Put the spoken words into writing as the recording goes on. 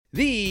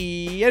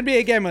The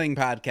NBA Gambling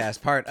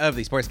Podcast, part of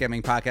the Sports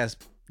Gambling Podcast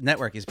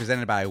Network, is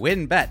presented by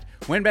WynnBET.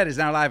 WynnBET is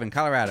now live in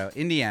Colorado,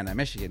 Indiana,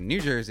 Michigan, New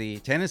Jersey,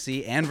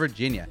 Tennessee, and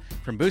Virginia.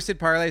 From boosted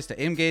parlays to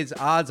in-game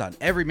odds on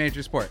every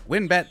major sport,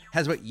 WynnBET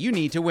has what you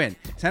need to win.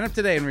 Sign up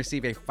today and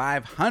receive a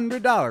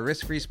 $500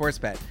 risk-free sports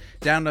bet.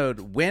 Download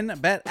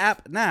WynnBET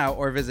app now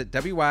or visit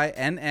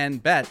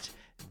wynnbet.com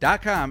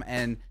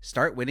and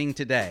start winning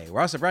today.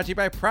 We're also brought to you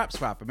by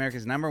PropSwap,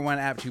 America's #1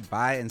 app to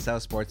buy and sell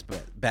sports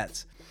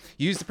bets.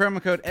 Use the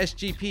promo code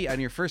SGP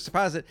on your first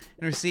deposit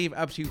and receive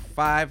up to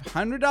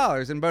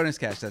 $500 in bonus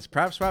cash. That's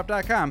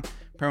PropSwap.com,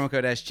 promo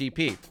code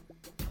SGP.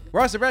 We're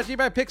also brought to you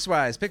by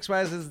Pickswise.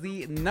 Pickswise is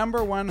the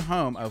 #1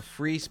 home of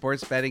free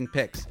sports betting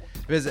picks.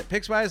 Visit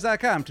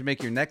Pickswise.com to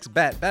make your next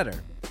bet better.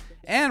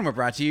 And we're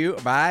brought to you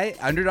by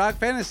Underdog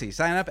Fantasy.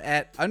 Sign up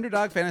at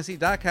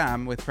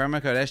UnderdogFantasy.com with promo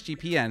code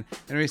SGPN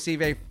and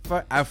receive a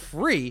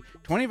free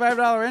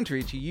 $25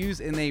 entry to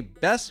use in a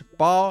Best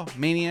Ball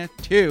Mania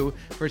 2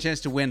 for a chance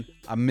to win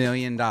 $1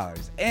 million.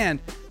 And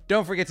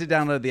don't forget to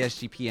download the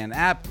SGPN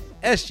app.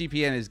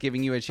 SGPN is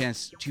giving you a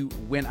chance to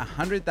win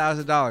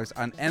 $100,000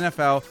 on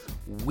NFL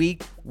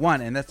Week 1,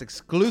 and that's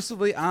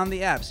exclusively on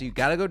the app. So you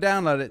got to go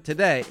download it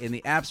today in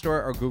the App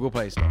Store or Google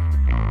Play Store.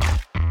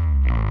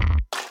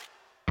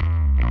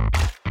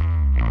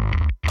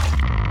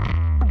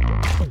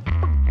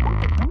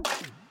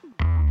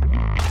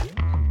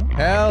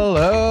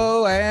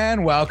 Hello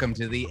and welcome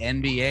to the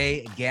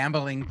NBA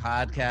Gambling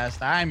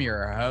Podcast. I'm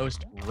your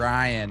host,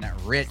 Ryan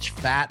Rich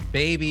Fat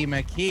Baby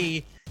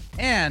McKee,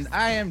 and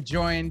I am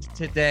joined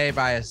today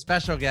by a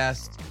special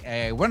guest,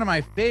 one of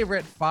my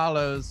favorite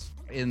follows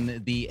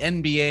in the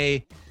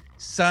NBA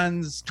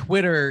Suns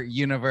Twitter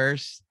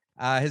universe.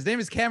 His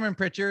name is Cameron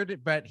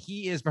Pritchard, but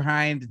he is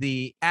behind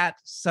the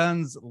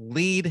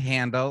 @SunsLead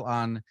handle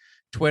on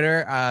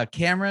Twitter.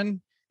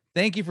 Cameron,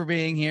 thank you for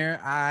being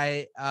here.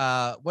 I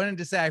wanted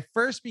to say I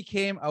first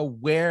became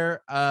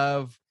aware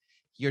of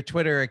your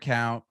Twitter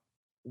account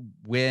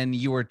when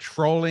you were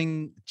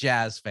trolling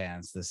Jazz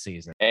fans this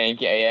season. And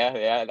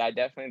yeah.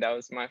 That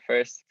was my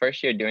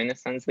first year doing the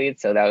Suns lead,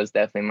 so that was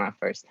definitely my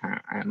first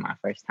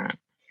time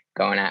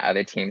going at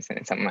other teams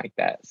and something like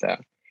that. So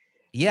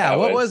yeah,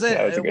 what was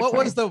it? What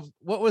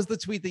was the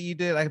tweet that you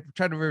did? I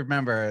tried to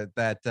remember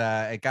that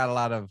it got a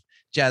lot of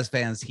Jazz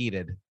fans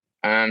heated.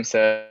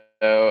 So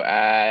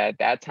at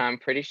that time,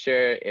 pretty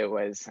sure it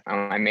was,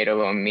 I made a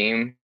little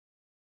meme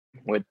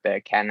with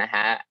the cat in the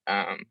hat.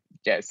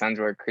 Jazz Suns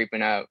were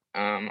creeping up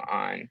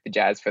on the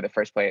Jazz for the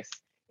first place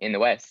in the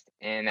West.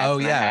 And that's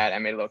when I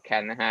made a little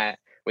cat in the hat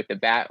with the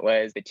bat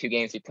was the 2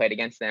 games we played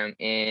against them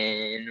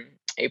in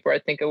April, I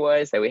think it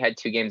was, that we had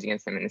 2 games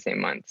against them in the same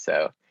month.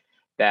 So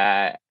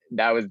those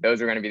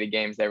were going to be the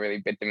games that really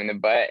bit them in the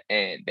butt.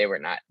 And they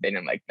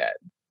didn't like that.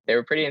 They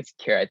were pretty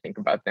insecure, I think,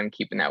 about them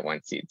keeping that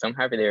 1 seed. So I'm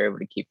happy they were able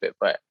to keep it,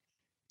 but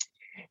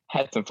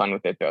had some fun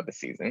with it throughout the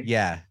season.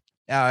 Yeah.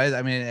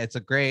 I mean, it's a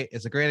great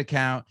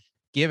account.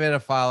 Give it a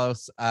follow.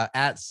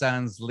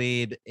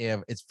 @SunsLead.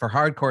 It's for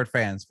hardcore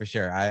fans for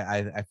sure.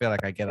 I feel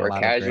like I get a lot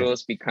of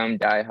casuals become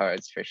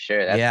diehards for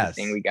sure. That's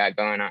the thing we got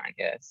going on.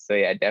 Yes. So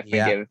yeah,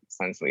 definitely give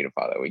SunsLead a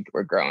follow.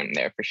 We're growing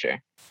there for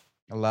sure.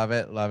 I love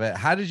it.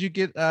 How did you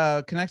get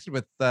connected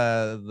with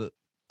the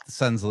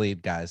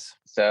SunsLead guys?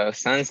 So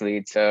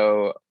SunsLead.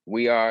 So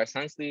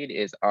SunsLead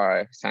is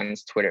our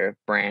Suns Twitter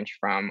branch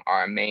from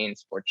our main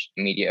sports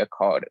media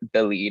called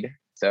The Lead.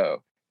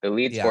 So The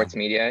Lead Sports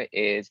Media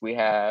is we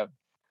have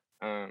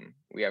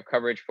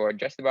coverage for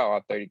just about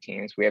all 30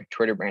 teams. We have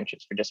Twitter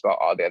branches for just about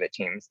all the other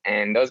teams.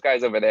 And those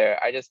guys over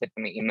there, I just hit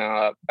them an email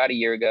up about a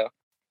year ago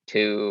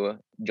to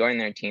join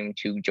their team,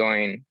 to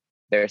join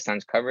their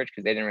Suns coverage,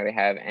 because they didn't really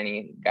have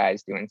any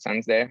guys doing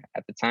Suns there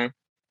at the time.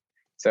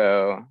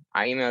 So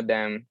I emailed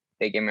them.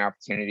 They gave me an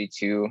opportunity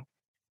to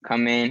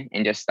come in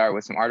and just start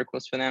with some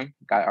articles for them.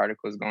 Got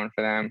articles going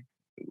for them.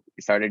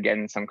 We started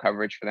getting some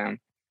coverage for them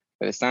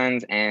for the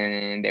Suns,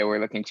 and they were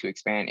looking to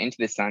expand into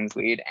the Suns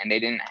lead, and they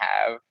didn't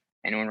have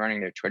anyone running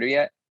their Twitter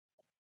yet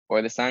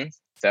for the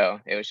Suns. So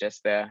it was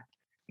just a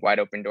wide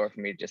open door for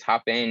me to just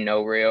hop in,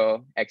 no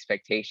real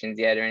expectations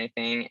yet or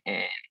anything.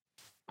 And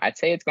I'd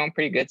say it's going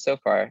pretty good so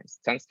far.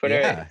 Suns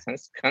Twitter,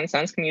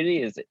 Suns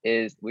community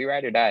is we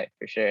ride or die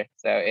for sure.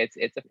 So it's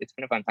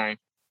been a fun time.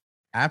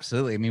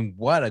 Absolutely. I mean,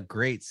 what a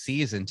great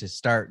season to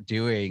start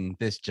doing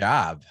this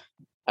job.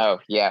 Oh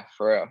yeah,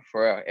 for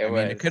real.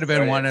 It could have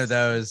been one of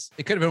those.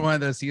 It could have been one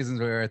of those seasons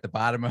where we were at the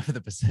bottom of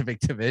the Pacific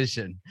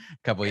Division a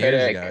couple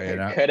years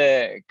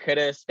ago. Could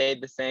have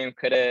stayed the same.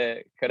 Could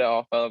have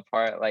all fell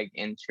apart like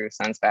in true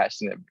Suns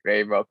fashion. It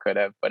very well could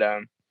have. But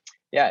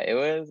yeah,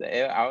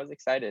 I was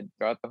excited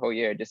throughout the whole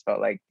year. It just felt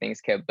like things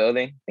kept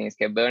building.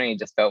 It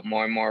just felt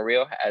more and more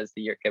real as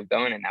the year kept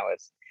going, and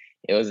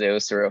it was a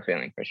surreal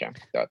feeling for sure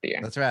throughout the year.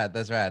 That's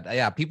rad.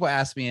 Yeah, people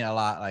ask me a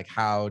lot like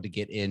how to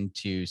get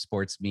into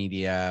sports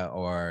media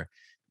or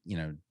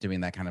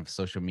doing that kind of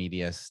social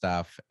media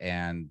stuff.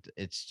 And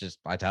it's just,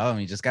 I tell him,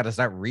 you just got to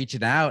start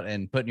reaching out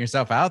and putting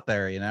yourself out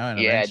there, and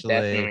Yeah, eventually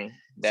definitely,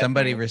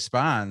 somebody definitely.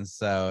 responds.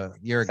 So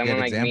you're a Someone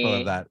good like example of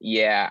me, that.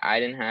 yeah, I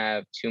didn't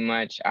have too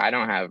much. I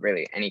don't have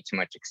really any too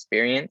much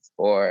experience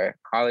or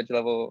college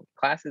level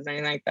classes,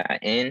 anything like that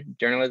in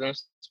journalism,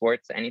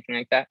 sports, anything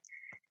like that.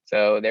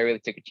 So they really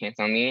took a chance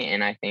on me.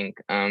 And I think,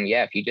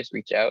 yeah, if you just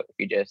reach out, if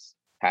you're just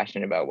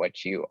passionate about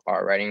what you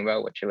are writing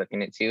about, what you're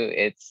looking into,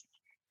 it's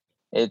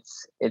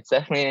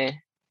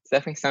definitely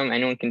something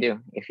anyone can do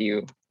if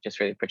you just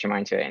really put your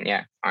mind to it and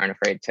yeah, aren't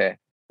afraid to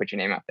put your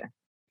name out there.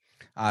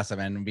 Awesome.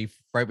 And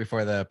right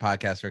before the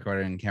podcast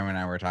recording, Cameron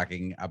and I were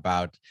talking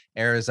about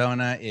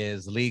Arizona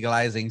is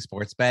legalizing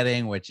sports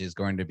betting, which is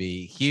going to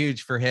be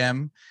huge for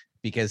him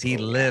because he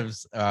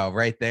lives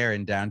right there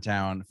in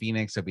downtown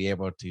Phoenix. To be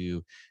able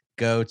to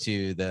go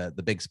to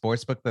the big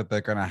sports book that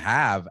they're going to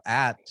have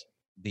at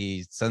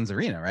the Suns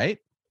Arena, right?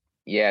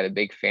 Yeah, the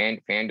big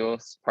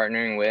FanDuel's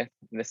partnering with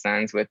the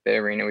Suns with the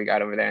arena we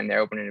got over there, and they're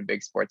opening a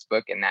big sports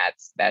book, and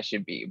that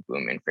should be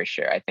booming for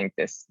sure. I think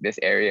this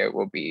area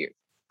will be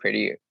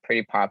pretty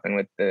popping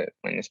with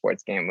when the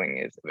sports gambling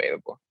is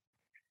available.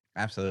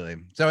 Absolutely.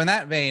 So in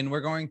that vein,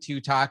 we're going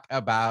to talk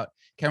about,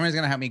 Cameron's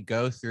going to help me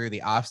go through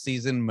the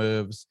off-season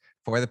moves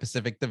for the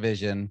Pacific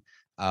Division.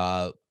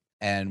 And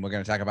we're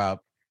going to talk about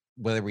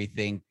whether we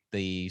think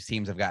the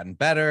teams have gotten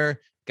better,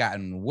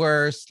 gotten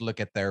worse, look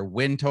at their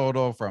win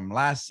total from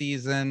last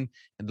season,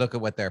 and look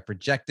at what their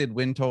projected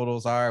win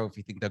totals are, if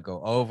you think they'll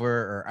go over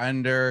or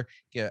under,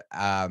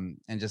 and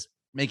just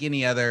make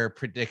any other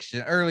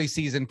early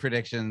season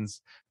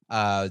predictions,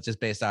 just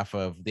based off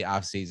of the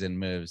off-season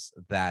moves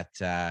that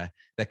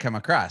come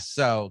across.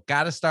 So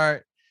got to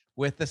start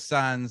with the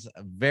Suns.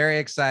 Very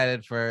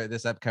excited for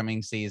this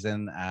upcoming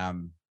season.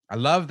 I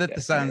love that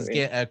the Suns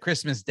get a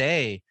Christmas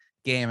Day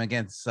game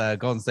against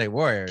Golden State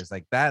Warriors.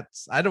 Like I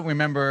don't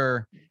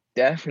remember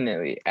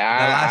definitely the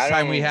last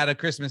time we had a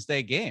Christmas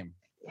Day game.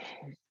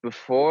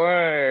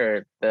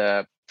 Before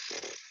the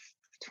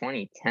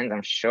 2010s,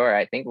 I'm sure.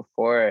 I think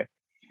before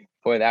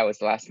that was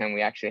the last time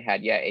we actually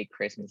had a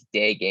Christmas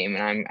Day game,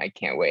 and I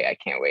can't wait.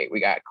 We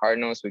got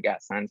Cardinals, we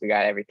got Suns, we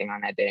got everything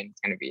on that day.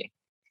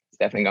 It's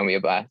definitely gonna be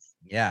a blast.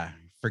 Yeah,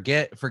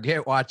 forget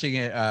watching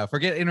it.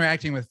 Forget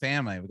interacting with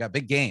family. We got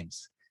big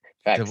games.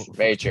 Facts.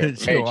 Very true.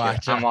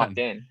 I'm locked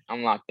in.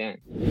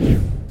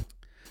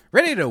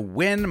 Ready to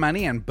win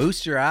money and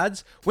boost your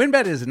odds?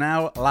 WynnBET is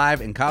now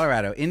live in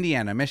Colorado,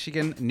 Indiana,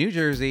 Michigan, New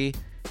Jersey,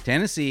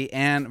 Tennessee,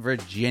 and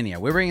Virginia.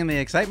 We're bringing the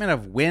excitement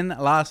of Wynn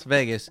Las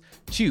Vegas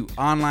to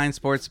online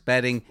sports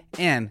betting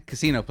and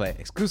casino play.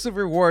 Exclusive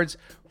rewards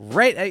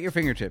right at your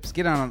fingertips.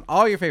 Get on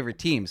all your favorite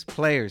teams,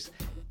 players,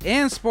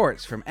 and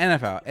sports from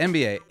NFL,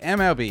 NBA,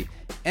 MLB,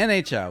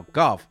 NHL,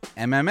 golf,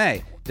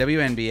 MMA,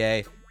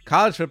 WNBA,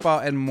 college football,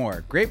 and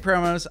more. Great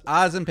promos,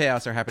 odds, and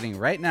payouts are happening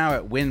right now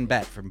at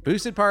WynnBET. From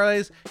boosted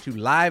parlays to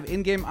live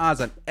in-game odds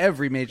on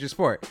every major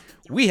sport,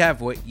 we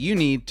have what you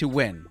need to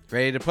win.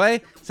 Ready to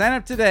play? Sign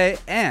up today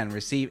and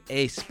receive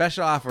a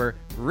special offer,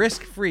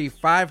 risk-free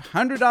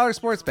 $500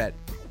 sports bet.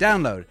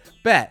 Download,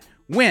 bet,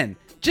 win.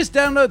 Just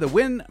download the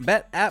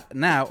WynnBET app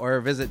now or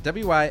visit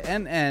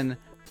wynnbet.com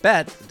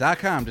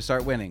to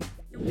start winning.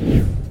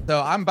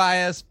 So I'm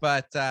biased,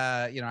 but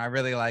I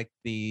really like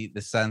the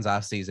Suns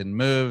off-season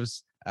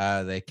moves.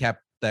 They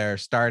kept their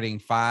starting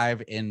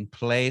five in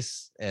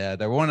place.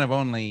 They're one of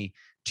only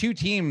two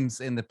teams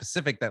in the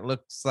Pacific that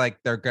looks like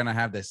they're going to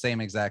have the same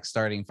exact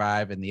starting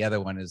five, and the other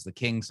one is the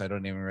Kings, so I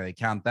don't even really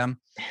count them.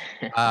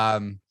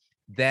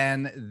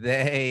 Then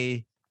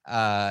they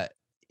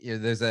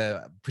there's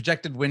a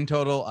projected win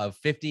total of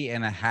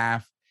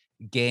 50.5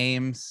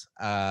 games.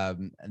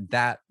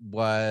 That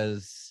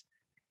was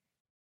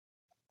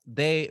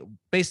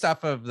based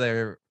off of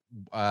their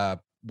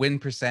win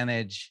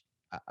percentage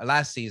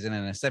last season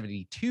in a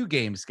 72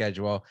 game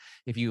schedule.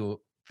 If you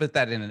put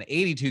that in an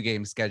 82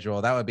 game schedule,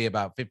 that would be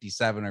about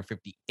 57 or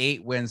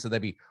 58 wins. So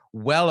they'd be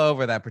well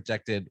over that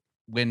projected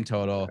win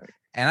total.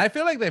 And I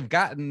feel like they've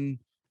gotten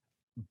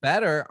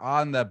better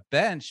on the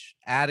bench,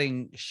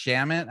 adding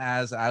Shamet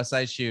as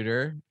outside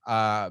shooter,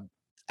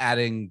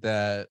 adding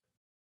the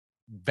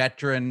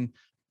veteran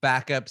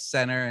backup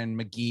center and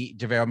JaVale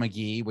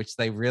McGee,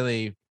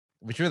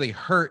 which really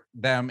hurt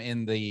them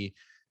in the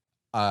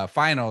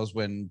finals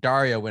when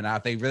Dario went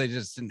out. They really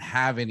just didn't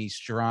have any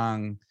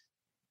strong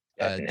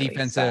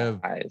defensive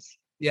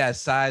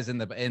size in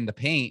the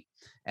paint.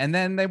 And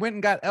then they went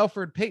and got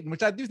Elfrid Payton,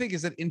 which I do think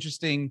is an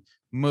interesting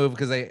move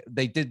because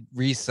they did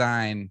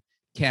re-sign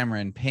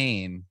Cameron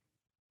Payne,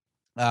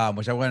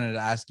 which I wanted to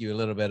ask you a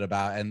little bit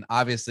about. And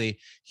obviously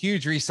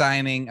huge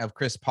re-signing of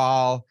Chris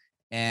Paul,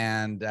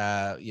 and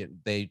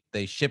they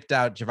shipped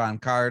out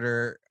Javon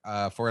Carter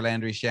for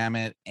Landry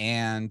Shamet,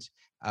 and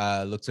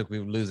looks like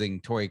we're losing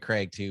Torrey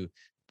Craig to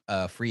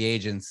free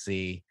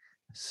agency.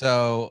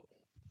 So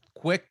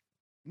quick,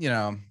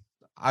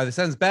 are the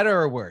Suns better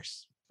or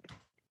worse?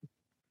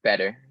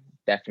 Better.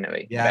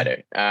 Definitely Yeah.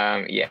 better.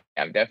 Yeah,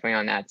 I'm definitely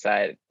on that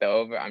side. The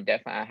over, I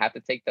have to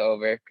take the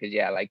over because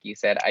yeah, like you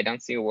said, I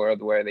don't see a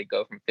world where they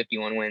go from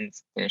 51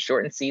 wins in a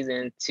shortened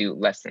season to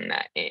less than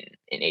that in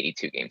an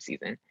 82 game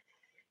season.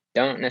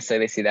 Don't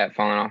necessarily see that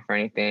falling off or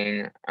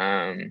anything.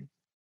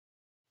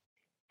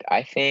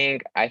 I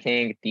think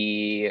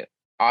the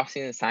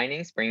offseason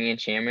signings, bringing in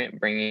Shamit,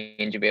 bringing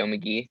in JaVale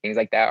McGee, things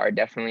like that are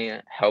definitely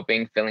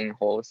helping filling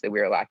holes that we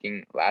were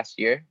lacking last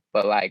year.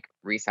 But like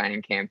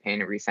re-signing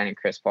campaign and re-signing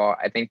Chris Paul,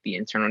 I think the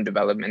internal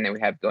development that we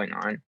have going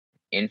on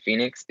in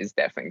Phoenix is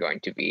definitely going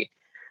to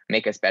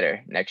make us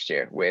better next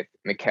year with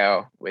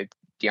Mikal, with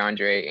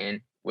DeAndre,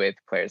 and with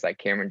players like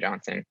Cameron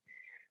Johnson.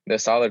 The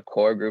solid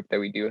core group that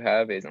we do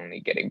have is only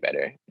getting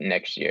better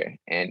next year.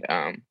 And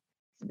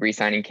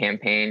re-signing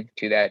campaign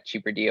to that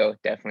cheaper deal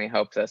definitely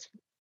helps us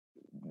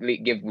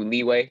give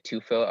leeway to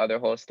fill other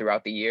holes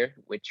throughout the year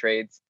with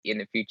trades in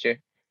the future,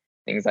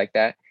 things like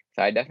that.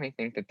 So I definitely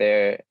think that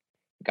they're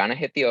gonna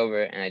hit the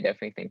over, and I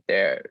definitely think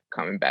they're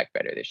coming back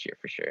better this year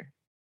for sure.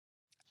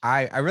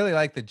 I really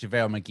like the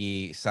JaVale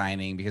McGee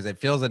signing because it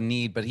fills a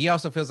need, but he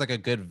also feels like a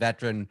good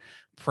veteran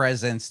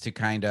presence to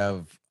kind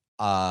of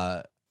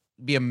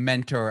be a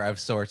mentor of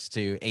sorts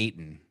to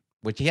Aiton,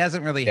 which he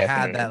hasn't really had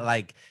that Definitely,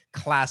 like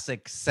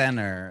classic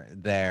center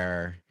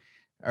there,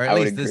 or at I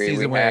would least this agree. We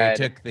season where he had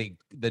took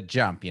the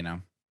jump, you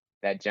know.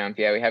 that jump.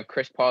 Yeah, we have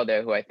Chris Paul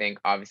there, who I think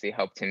obviously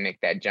helped him make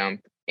that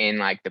jump in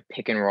like the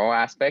pick and roll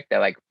aspect, that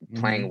like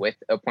playing Hmm. with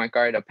a point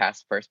guard, a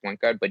pass first point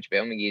guard. But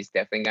JaVale McGee is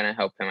definitely gonna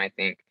help him, I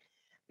think,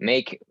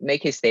 make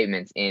his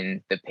statements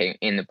in the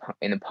in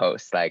the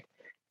post, like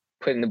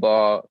putting the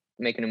ball,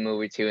 making a move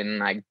or two, and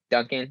like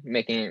dunking,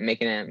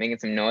 making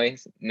some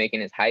noise,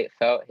 making his height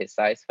felt, his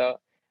size felt.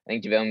 I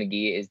think JaVale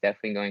McGee is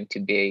definitely going to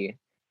be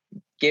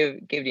give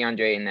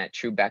DeAndre in that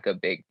true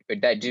backup big, or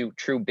that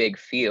true big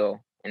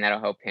feel, and that'll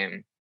help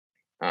him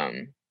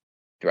um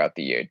throughout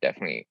the year.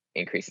 Definitely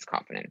increase his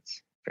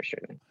confidence for sure.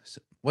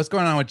 So what's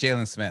going on with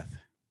Jalen Smith?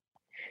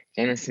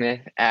 Jalen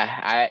Smith,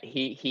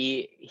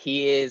 he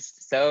is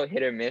so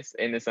hit or miss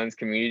in the Suns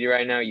community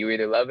right now. You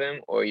either love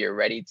him or you're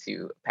ready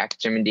to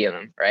package him and deal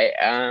him,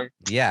 right?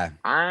 Yeah.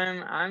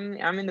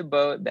 I'm in the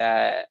boat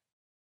that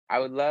I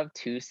would love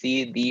to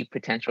see the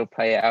potential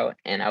play out,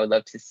 and I would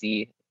love to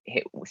see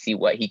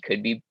what he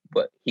could be,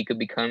 what he could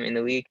become in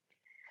the league.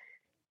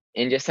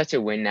 In just such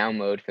a win now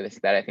mode for this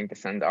that I think the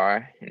Suns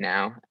are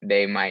now,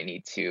 they might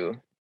need to,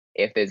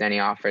 if there's any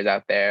offers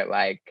out there,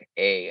 like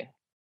a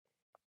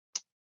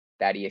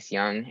Thaddeus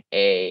Young,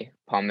 a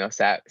Paul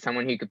Millsap,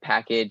 someone who could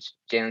package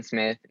Jalen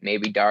Smith,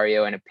 maybe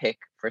Dario, and a pick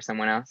for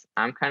someone else.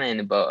 I'm kind of in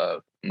the boat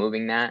of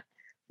moving that,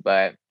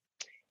 but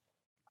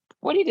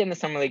what he did in the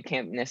summer league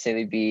can't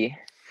necessarily be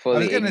I was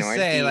fully gonna ignored.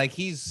 say, like,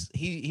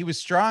 he was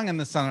strong in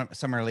the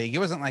summer league. He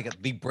wasn't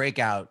like the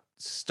breakout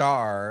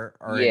star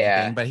or anything,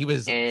 Yeah, but he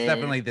was and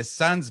definitely the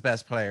Suns'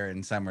 best player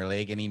in summer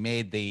league, and he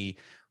made he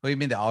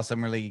made the all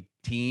summer league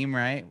team,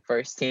 right?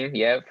 first team,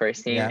 yeah,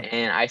 first team. Yeah.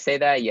 And I say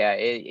that, yeah,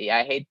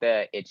 I hate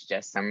the it's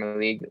just summer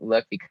league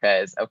look,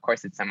 because of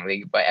course it's summer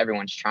league, but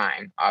everyone's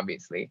trying,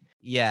 obviously.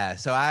 Yeah,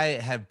 so I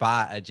had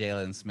bought a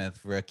Jalen Smith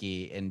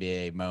rookie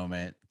NBA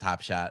moment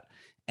Top Shot,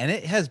 and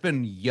it has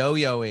been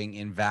yo-yoing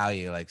in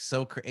value, like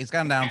it's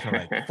gone down from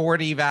like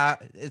 40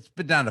 it's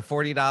been down to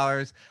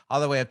 $40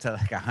 all the way up to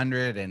like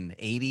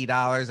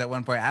 $180 at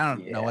one point. I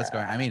don't know what's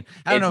going. Yeah, I mean,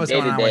 I don't know it's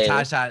what's day going to on with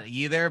Top day. Shot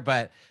either,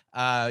 but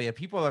yeah,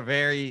 people are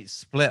very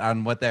split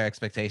on what their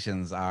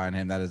expectations are on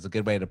him. That is a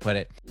good way to put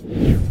it.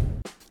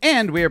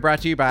 And we are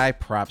brought to you by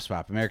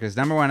PropSwap, America's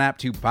 #1 app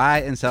to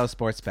buy and sell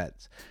sports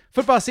bets.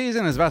 Football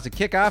season is about to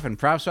kick off, and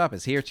PropSwap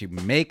is here to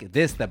make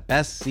this the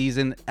best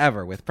season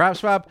ever. With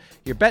PropSwap,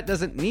 your bet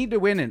doesn't need to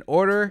win in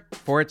order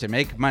for it to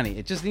make money.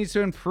 It just needs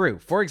to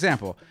improve. For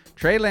example,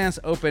 Trey Lance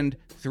opened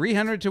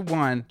 300 to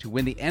 1 to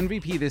win the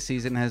MVP this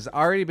season and has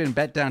already been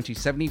bet down to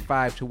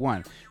 75 to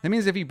 1. That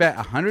means if you bet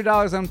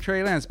 $100 on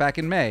Trey Lance back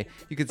in May,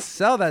 you could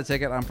sell that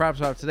ticket on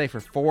PropSwap today for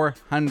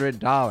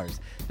 $400.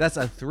 That's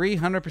a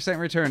 300%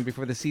 return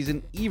before the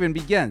season even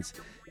begins.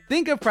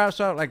 Think of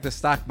PropSwap like the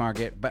stock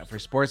market, but for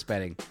sports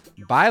betting.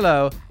 Buy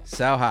low,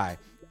 sell high.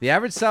 The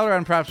average seller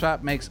on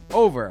PropSwap makes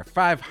over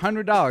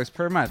 $500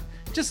 per month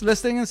just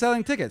listing and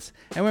selling tickets.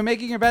 And when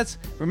making your bets,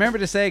 remember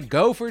to say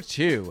go for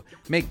two.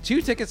 Make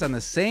 2 tickets on the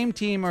same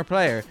team or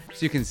player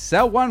so you can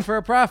sell one for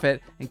a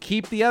profit and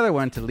keep the other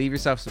one to leave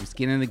yourself some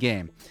skin in the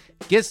game.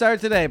 Get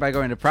started today by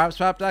going to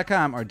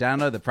PropSwap.com or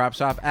download the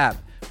PropSwap app.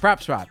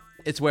 PropSwap,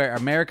 it's where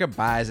America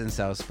buys and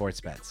sells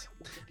sports bets.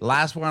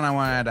 Last one I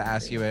wanted to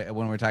ask you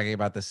when we're talking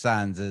about the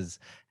Suns is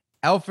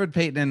Elfrid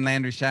Payton and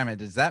Landry Shamet.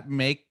 Does that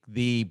make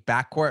the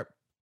backcourt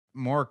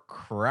more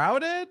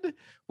crowded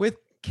with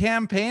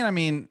campaign? I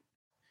mean,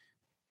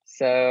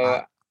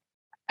 So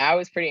I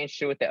was pretty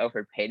interested with the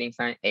Elfrid Payton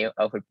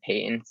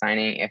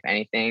signing, if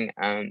anything.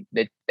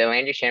 The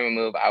Landry Shamet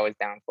move I was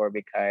down for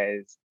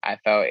because I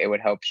felt it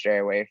would help stray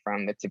away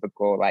from the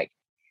typical like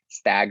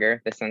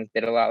stagger the Suns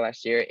did a lot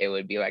last year. It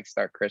would be like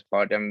start Chris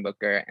Paul, Devin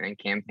Booker, and then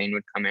campaign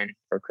would come in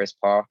for Chris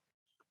Paul,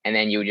 and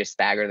then you would just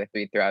stagger the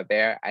 3 throughout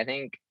there. I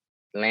think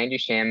Landry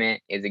Shamet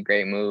is a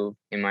great move,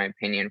 in my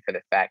opinion, for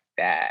the fact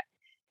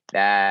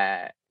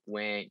that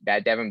when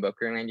that Devin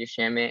Booker Landry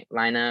Shamet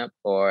lineup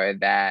or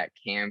that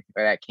campaign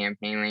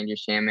Landry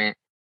Shamet,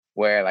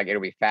 where like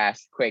it'll be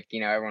fast, quick,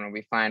 everyone will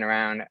be flying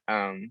around.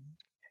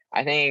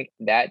 I think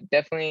that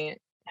definitely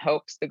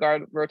helps the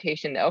guard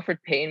rotation. The Elfrid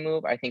Payton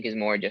move, I think, is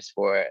more just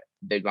for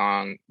the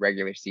long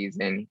regular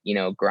season,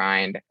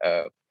 grind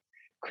of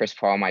Chris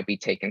Paul might be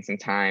taking some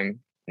time,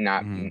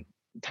 not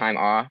time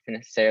off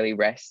necessarily,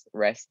 rest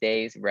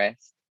days,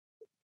 rest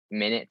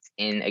minutes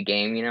in a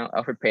game.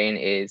 Elfrid Payton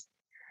is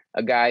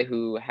a guy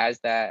who has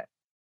that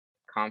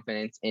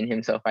confidence in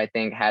himself, I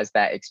think, has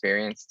that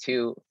experience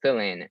to fill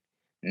in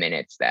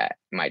minutes that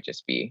might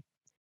just be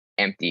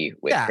empty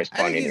with Chris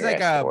Paul. I think he's like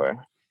kind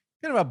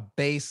of a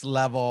base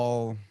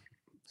level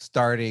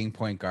starting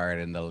point guard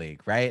in the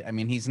league, right? I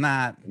mean, he's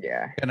not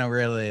gonna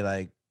really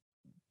like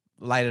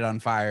light it on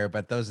fire,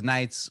 but those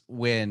nights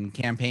when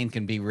campaign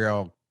can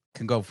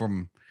go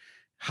from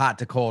hot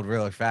to cold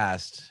really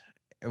fast,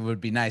 it would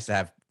be nice to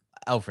have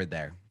Elfrid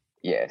there.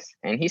 Yes,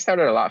 and he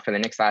started a lot for the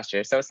Knicks last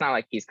year, so it's not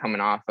like he's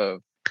coming off of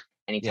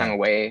any time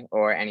away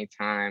or any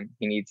time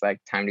he needs like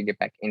time to get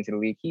back into the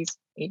league. He's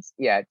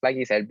like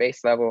you said,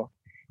 base level,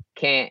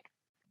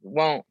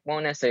 won't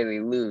necessarily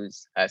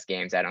lose us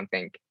games, I don't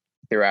think,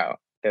 throughout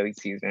the league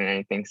season or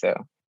anything. So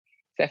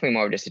it's definitely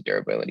more of just a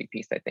durability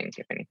piece, I think,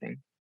 if anything.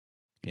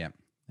 Yep.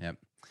 All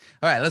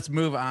right, let's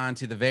move on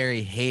to the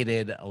very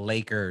hated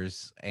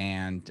Lakers.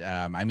 And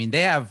I mean,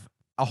 they have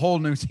a whole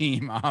new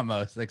team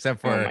almost,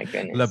 except for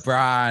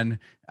LeBron,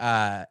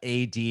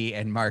 AD,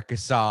 and Marc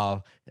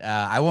Gasol.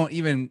 I won't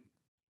even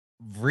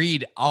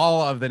read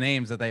all of the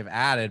names that they've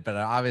added, but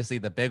obviously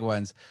the big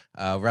ones,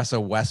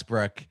 Russell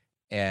Westbrook,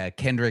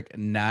 Kendrick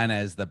Nunn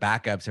as the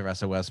backup to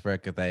Russell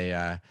Westbrook.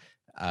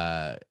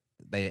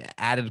 They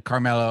added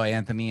Carmelo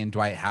Anthony and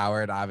Dwight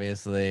Howard,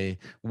 obviously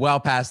well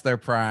past their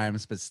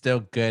primes, but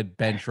still good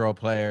bench role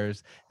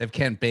players. They have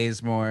Kent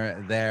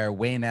Bazemore there.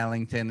 Wayne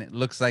Ellington, it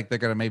looks like they're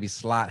going to maybe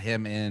slot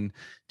him in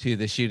to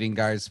the shooting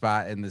guard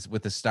spot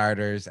with the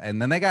starters.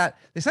 And then they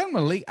signed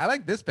Malik. I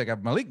like this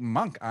pickup, Malik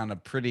Monk, on a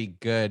pretty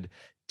good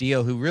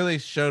deal, who really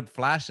showed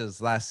flashes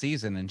last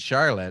season in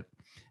Charlotte.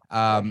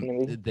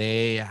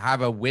 They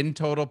have a win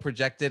total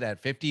projected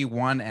at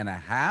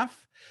 51.5.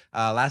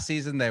 Last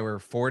season, they were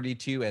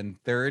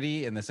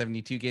 42-30 in the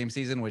 72 game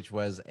season, which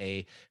was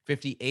a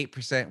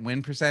 58%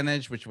 win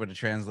percentage, which would have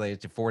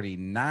translated to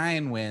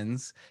 49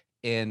 wins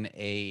in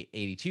a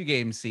 82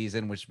 game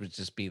season, which would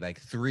just be like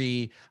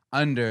 3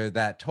 under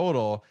that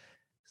total.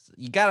 So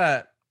you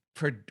gotta,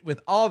 with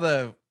all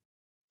the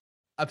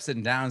ups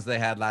and downs they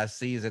had last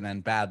season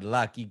and bad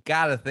luck, you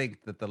gotta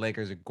think that the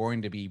Lakers are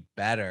going to be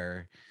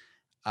better.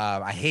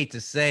 I hate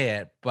to say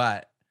it,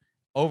 but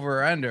over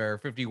or under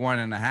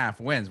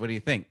 51.5 wins. What do you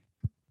think?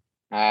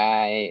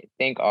 I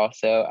think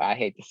also, I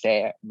hate to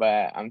say it,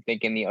 but I'm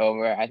thinking the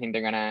over. I think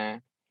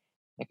they're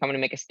coming to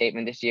make a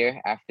statement this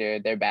year after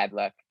their bad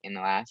luck in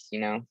the last,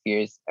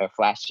 years of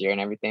last year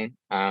and everything.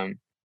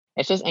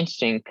 It's just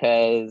interesting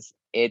because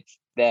it's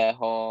the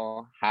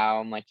whole,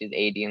 how much is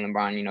AD and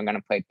LeBron, going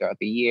to play throughout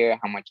the year?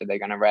 How much are they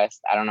going to rest?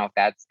 I don't know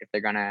if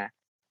they're going to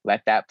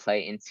let that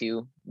play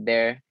into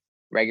their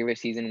regular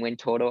season win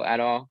total at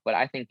all, but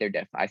I think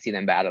I see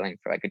them battling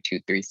for like a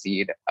 2-3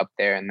 seed up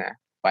there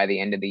by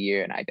the end of the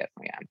year, and I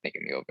definitely am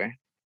thinking the over.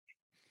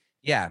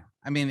 Yeah,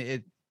 I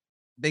mean,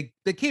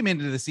 they came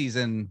into the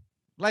season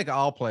like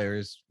all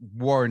players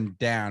worn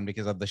down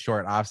because of the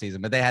short off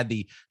season, but they had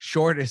the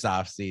shortest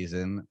off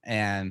season,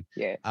 and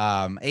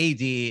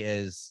AD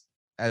is,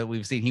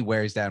 we've seen, he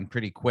wears down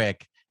pretty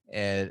quick,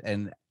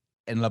 and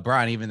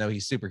LeBron, even though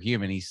he's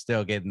superhuman, he's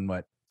still getting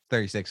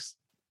 36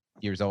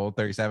 years old,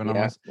 37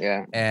 almost.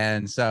 Yeah.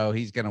 And so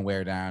he's going to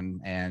wear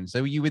down. And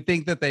so you would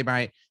think that they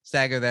might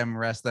stagger them,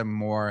 rest them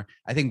more.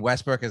 I think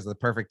Westbrook is the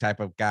perfect type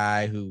of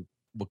guy who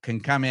can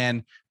come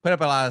in, put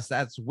up a lot of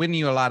stats, win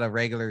you a lot of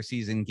regular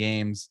season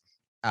games.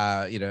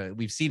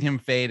 We've seen him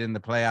fade in the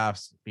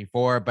playoffs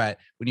before, but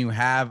if you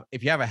have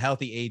a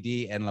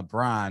healthy AD and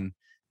LeBron,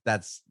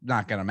 that's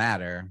not going to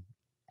matter.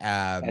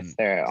 That's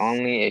their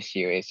only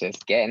issue, is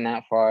just getting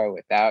that far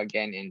without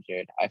getting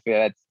injured. I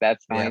feel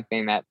that's the only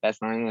thing that's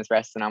the only thing that's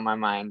resting on my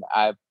mind.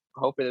 I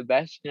hope for the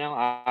best,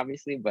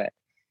 obviously, but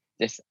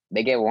just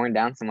they get worn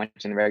down so much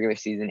in the regular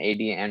season,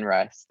 AD and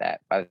Russ,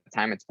 that by the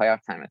time it's playoff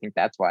time, I think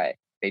that's why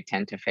they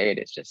tend to fade.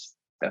 It's just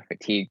the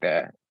fatigue,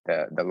 the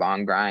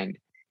long grind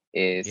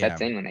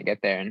sets in when they get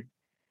there, and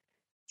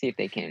see if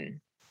they can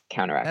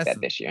counteract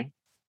that this year.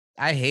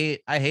 I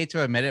hate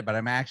to admit it, but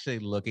I'm actually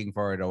looking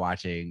forward to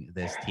watching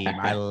this team.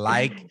 I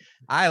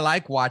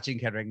like watching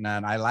Kendrick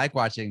Nunn. I like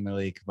watching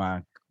Malik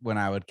Monk when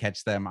I would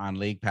catch them on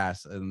League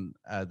Pass in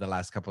the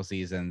last couple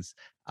seasons.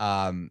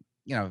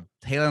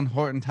 Taylor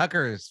Horton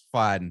Tucker is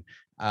fun.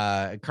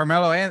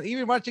 Carmelo, and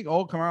even watching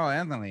old Carmelo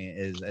Anthony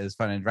is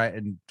fun,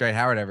 and Dwight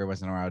Howard every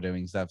once in a while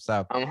doing stuff.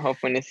 So I'm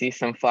hoping to see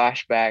some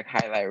flashback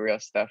highlight reel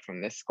stuff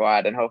from this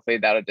squad, and hopefully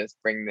that'll just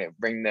bring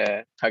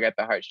the tug at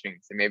the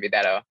heartstrings, and maybe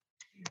that'll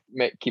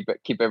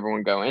keep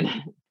everyone going.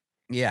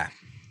 Yeah.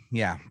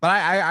 Yeah, but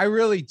I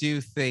really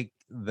do think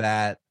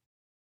that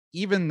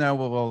even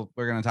though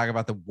we're going to talk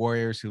about the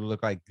Warriors, who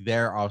look like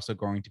they're also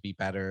going to be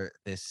better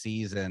this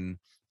season,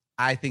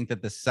 I think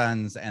that the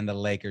Suns and the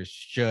Lakers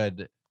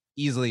should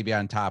easily be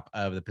on top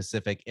of the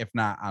Pacific, if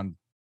not on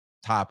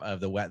top of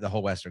the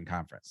whole Western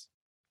Conference.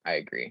 I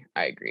agree.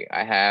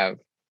 I have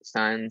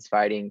Suns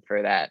fighting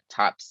for that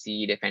top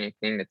seed, if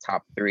anything, the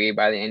top 3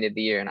 by the end of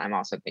the year. And I'm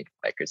also thinking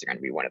Lakers are going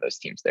to be one of those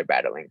teams they're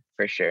battling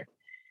for sure.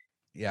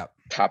 Yeah.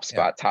 Top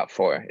spot, top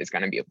 4 is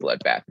going to be a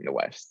bloodbath in the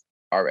West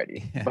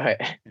already. Yeah.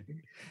 But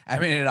I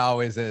mean, it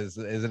always is,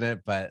 isn't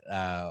it? But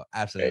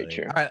absolutely. Very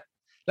true. All right,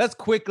 let's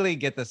quickly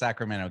get the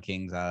Sacramento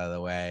Kings out of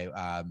the way.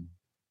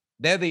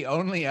 They're the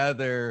only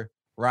other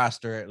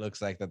roster, it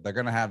looks like, that they're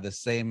going to have the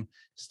same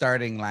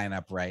starting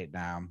lineup right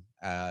now.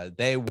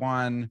 They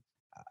won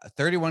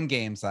 31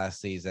 games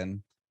last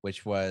season,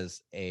 which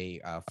was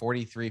a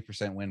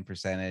 43% win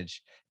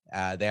percentage.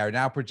 They are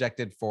now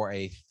projected for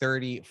a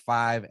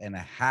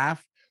 35.5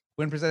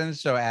 win percentage.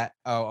 So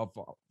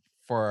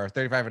for a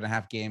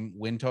 35.5 game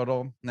win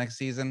total next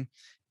season,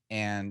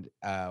 and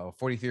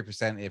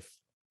 43% if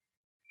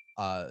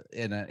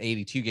in an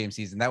 82 game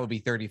season, that would be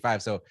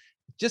 35. So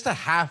just a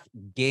half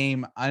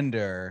game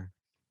under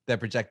the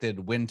projected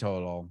win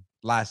total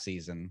last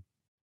season.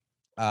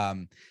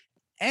 And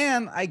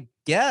I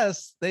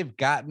guess they've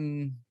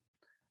gotten,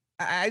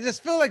 I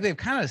just feel like they've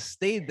kind of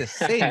stayed the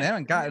same. They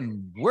haven't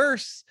gotten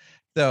worse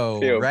though,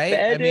 right?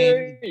 Better? I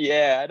mean,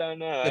 yeah, I don't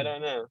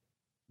know.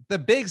 The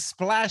big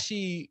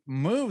splashy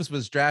moves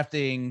was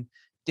drafting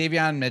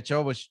Davion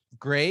Mitchell, which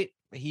great.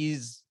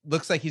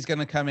 Looks like he's going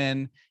to come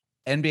in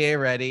NBA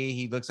ready.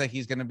 He looks like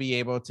he's going to be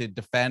able to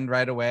defend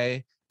right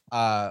away.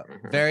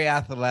 Very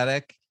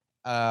athletic.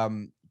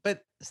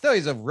 But still,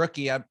 he's a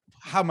rookie.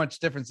 How much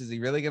difference is he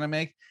really going to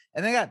make?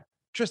 And they got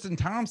Tristan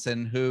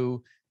Thompson,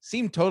 who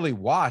seemed totally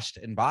washed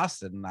in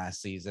Boston last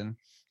season.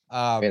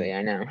 Really,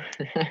 I know.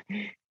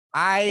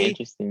 I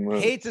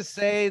hate to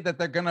say that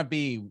they're going to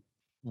be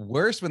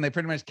worse when they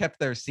pretty much kept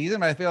their season,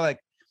 but I feel like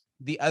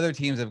the other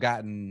teams have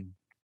gotten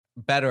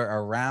better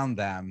around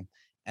them,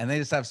 and they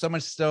just have so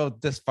much still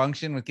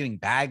dysfunction with getting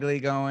Bagley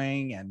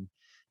going. And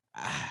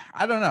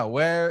I don't know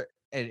where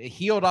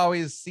Hield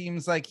always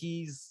seems like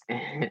he's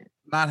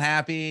not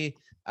happy.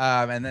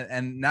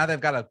 And now they've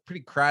got a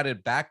pretty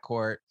crowded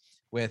backcourt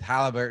with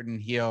Halliburton,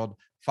 Hield,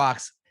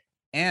 Fox,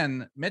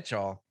 and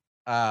Mitchell.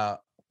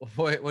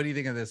 What do you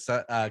think of this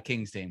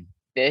Kings team?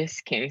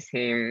 This Kings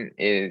team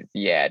is,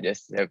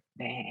 just a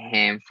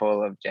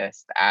handful of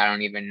I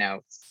don't even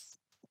know.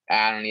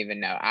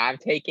 I'm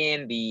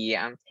taking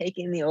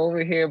the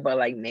over here, but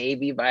like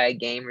maybe by a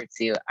game or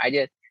two.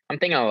 I'm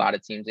thinking a lot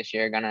of teams this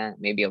year are gonna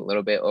maybe a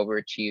little bit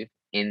overachieve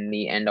in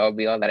the end all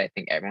be all, that I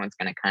think everyone's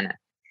gonna kind of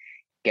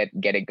get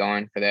it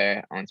going for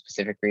their own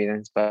specific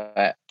reasons.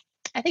 But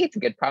I think it's a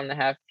good problem to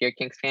have if you're a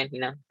Kings fan.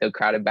 The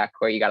crowded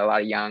backcourt, you got a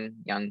lot of young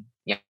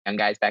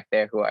guys back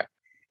there who are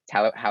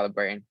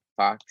Halliburton,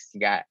 Fox, you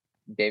got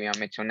Davion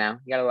Mitchell now.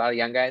 You got a lot of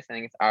young guys. I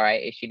think it's all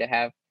right issue to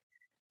have.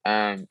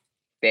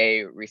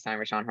 They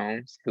re-signed Rashawn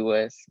Holmes, who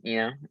was,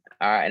 an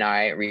all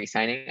right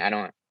re-signing. I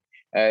don't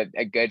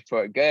a good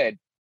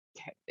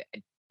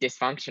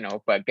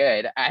dysfunctional, but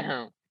good. I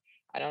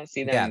don't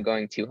see them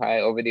going too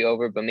high over the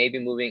over, but maybe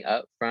moving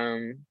up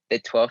from the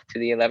 12th to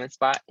the 11th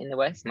spot in the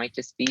West might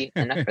just be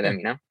enough for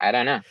them. I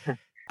don't know.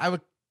 I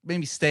would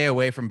maybe stay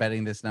away from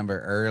betting this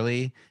number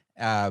early.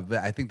 But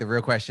I think the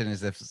real question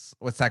is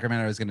what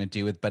Sacramento is going to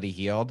do with Buddy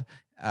Hield.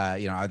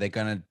 Are they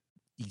going to?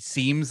 He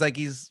seems like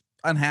he's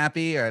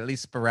unhappy, or at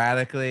least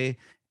sporadically.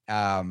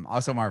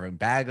 Also, Marvin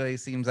Bagley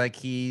seems like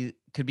he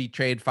could be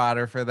trade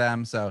fodder for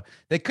them, so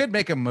they could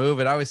make a move.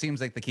 It always seems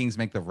like the Kings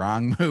make the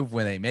wrong move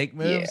when they make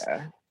moves.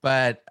 Yeah.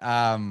 But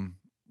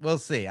we'll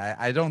see.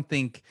 I don't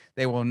think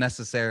they will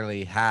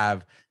necessarily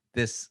have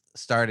this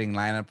starting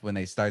lineup when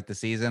they start the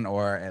season,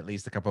 or at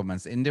least a couple of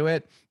months into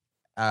it.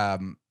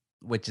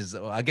 Which is,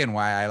 again,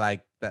 why I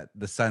like that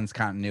the Suns'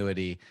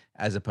 continuity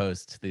as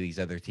opposed to these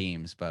other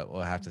teams, but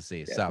we'll have to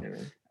see.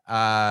 Definitely.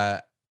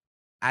 So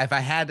if I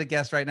had to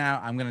guess right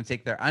now, I'm going to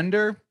take their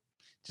under,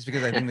 just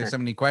because I think there's so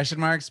many question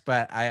marks,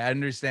 but I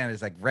understand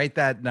it's like,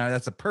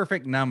 that's a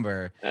perfect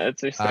number.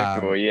 That's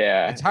respectable.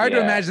 Yeah. It's hard to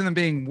imagine them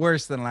being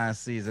worse than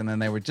last season,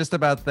 and they were just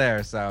about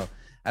there. So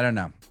I don't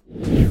know.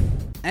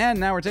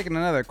 And now we're taking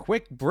another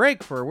quick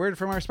break for a word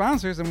from our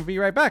sponsors, and we'll be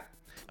right back.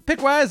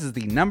 Pickwise is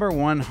the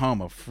 #1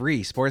 home of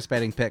free sports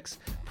betting picks,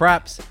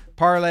 props,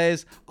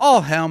 parlays,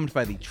 all helmed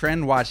by the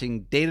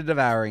trend-watching,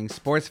 data-devouring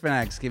sports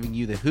fanatics, giving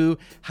you the who,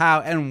 how,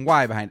 and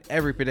why behind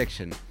every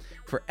prediction.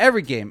 For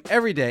every game,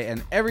 every day,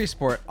 and every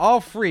sport,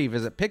 all free,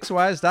 visit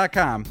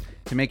Pickswise.com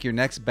to make your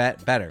next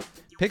bet better.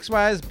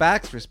 Pickswise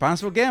backs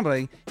responsible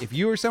gambling. If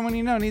you or someone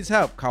you know needs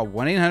help, call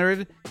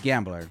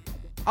 1-800-GAMBLER.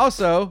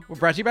 Also, we're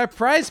brought to you by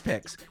Prize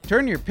Picks.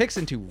 Turn your picks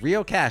into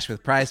real cash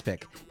with Prize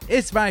Pick.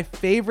 It's my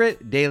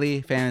favorite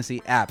daily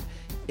fantasy app.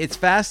 It's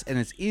fast and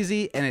it's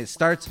easy, and it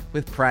starts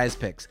with Prize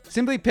Picks.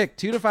 Simply pick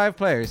 2 to 5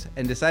 players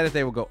and decide if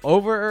they will go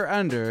over or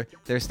under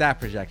their stat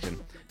projection.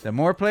 The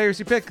more players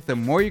you pick, the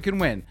more you can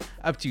win.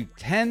 up to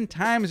 10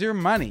 times your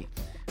money.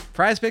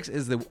 PrizePicks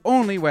is the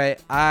only way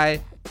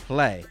I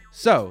play.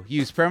 So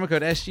use promo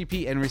code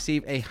SGP and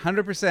receive a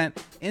 100%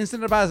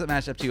 instant deposit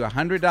match up to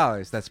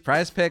 $100. That's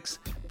PrizePicks,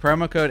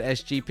 promo code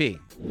SGP.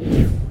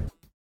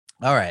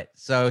 All right,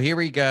 so here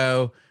we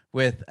go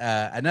with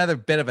another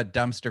bit of a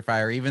dumpster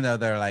fire, even though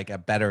they're like a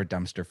better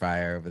dumpster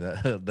fire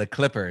over the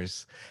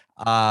Clippers.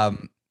 A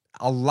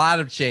lot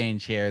of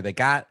change here. They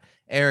got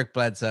Eric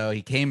Bledsoe.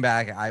 He came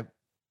back. I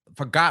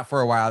forgot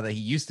for a while that he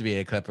used to be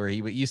a Clipper. He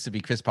used to be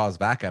Chris Paul's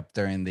backup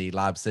during the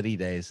Lob City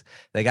days.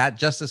 They got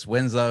Justice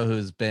Winslow,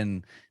 who's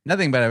been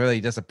nothing but a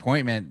really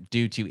disappointment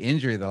due to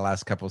injury the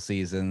last couple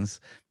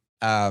seasons.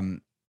 They're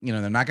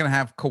not going to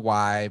have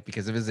Kawhi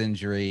because of his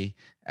injury,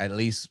 at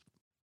least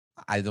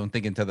I don't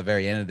think until the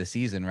very end of the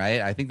season,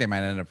 right? I think they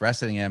might end up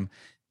resting him.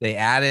 They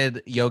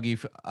added Yogi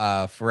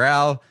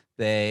Ferrell.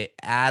 They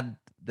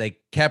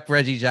kept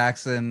Reggie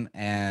Jackson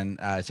and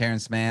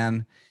Terrence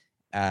Mann.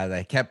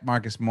 They kept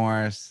Marcus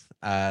Morris.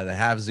 They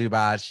have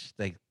Zubac.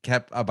 They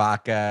kept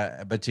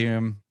Ibaka,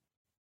 Batum.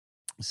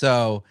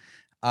 So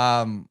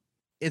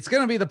it's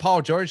going to be the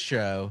Paul George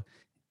show.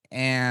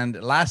 And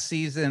last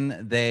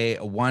season, they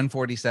won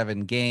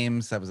 47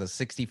 games. That was a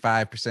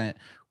 65%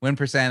 win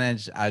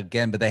percentage.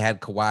 Again, but they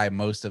had Kawhi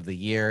most of the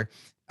year.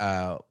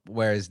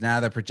 Whereas now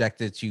they're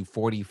projected to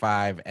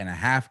 45 and a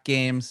half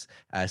games.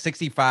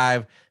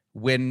 65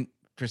 win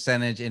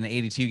percentage in an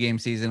 82 game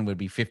season would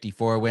be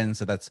 54 wins.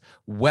 So that's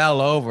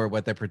well over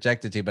what they're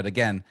projected to. But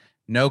again,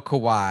 no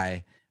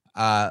Kawhi.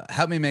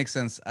 Help me make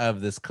sense of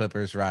this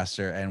Clippers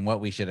roster and what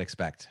we should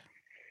expect.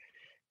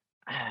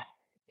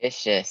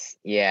 It's just,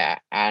 I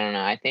don't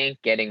know. I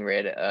think getting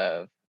rid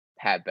of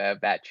Pat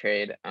Bev, that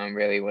trade,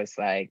 really was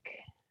like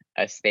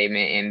a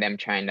statement in them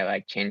trying to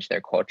like change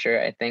their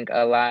culture. I think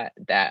a lot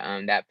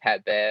that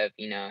Pat Bev,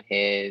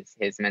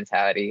 his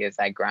mentality, his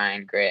like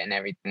grind, grit, and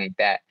everything like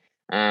that.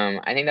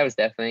 I think that was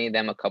definitely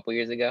them a couple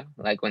years ago,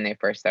 like when they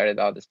first started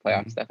all this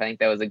playoff stuff. I think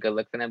that was a good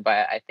look for them.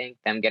 But I think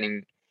them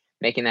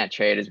making that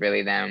trade is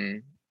really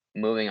them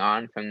moving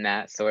on from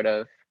that sort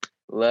of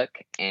look.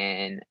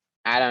 And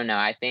I don't know.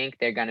 I think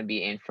they're going to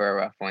be in for a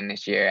rough one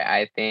this year.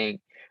 I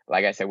think,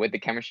 like I said, with the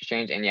chemistry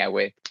change and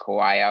with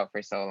Kawhi out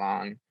for so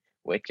long,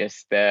 with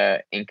just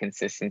the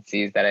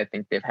inconsistencies that I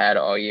think they've had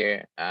all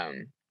year.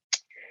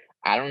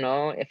 I don't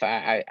know if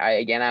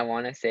I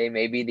want to say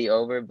maybe the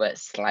over, but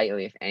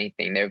slightly, if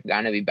anything, they're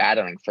going to be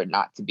battling for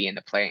not to be in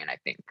the play-in, I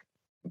think,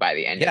 by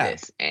the end of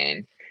this.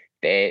 And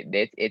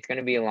it's going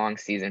to be a long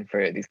season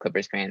for these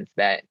Clippers fans.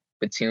 That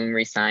Batum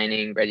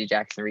re-signing, Reggie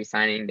Jackson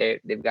re-signing,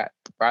 they've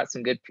brought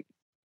some good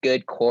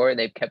core.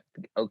 They've kept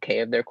okay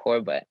of their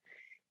core, but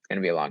it's going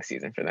to be a long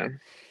season for them.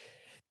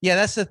 Yeah,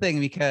 that's the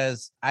thing,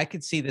 because I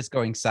could see this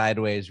going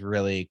sideways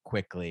really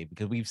quickly,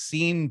 because we've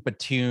seen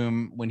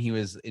Batum when he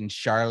was in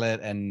Charlotte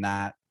and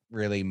not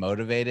really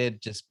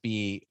motivated, just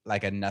be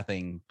like a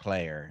nothing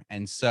player.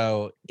 And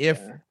so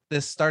if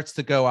this starts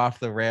to go off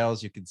the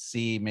rails, you could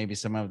see maybe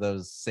some of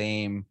those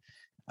same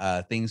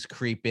things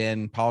creep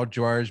in. Paul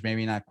George,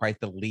 maybe not quite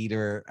the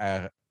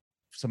leader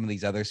some of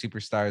these other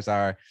superstars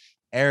are.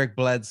 Eric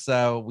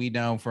Bledsoe, we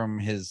know from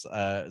his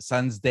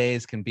Suns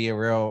days, can be a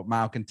real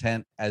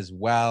malcontent as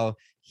well.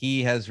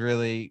 He has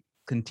really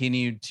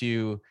continued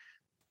to,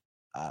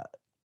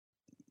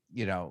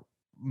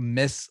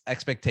 miss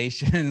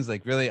expectations,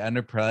 like really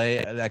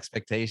underplay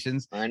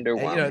expectations.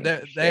 Underwhelming. They're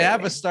going to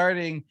have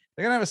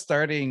a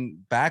starting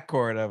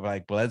backcourt of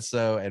like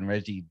Bledsoe and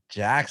Reggie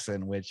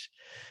Jackson, which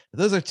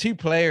those are two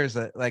players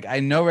that, like,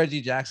 I know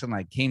Reggie Jackson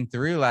like came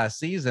through last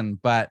season,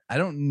 but I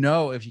don't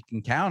know if you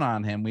can count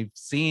on him. We've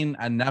seen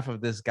enough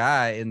of this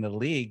guy in the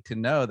league to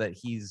know that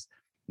he's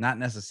not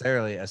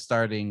necessarily a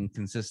starting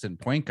consistent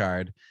point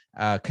guard.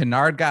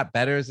 Kennard got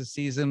better as the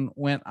season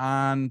went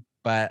on,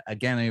 but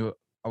again,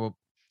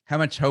 how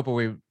much hope are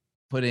we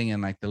putting in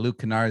like the Luke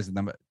Kennards and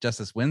the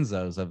Justice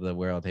Winslows of the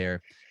world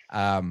here?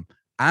 I'm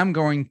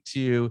going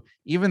to,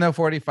 even though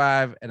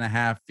 45 and a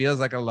half feels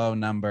like a low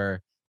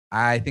number,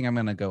 I think I'm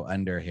going to go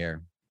under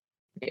here.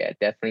 Yeah,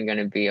 definitely going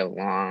to be a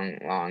long,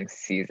 long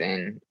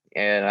season.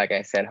 Yeah, like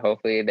I said,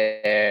 hopefully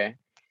they're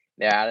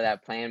out of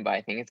that plan, but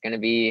I think it's going to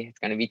be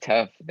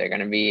tough. They're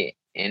going to be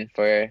in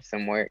for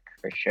some work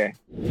for sure.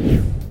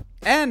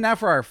 And now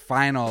for our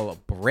final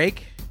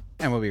break,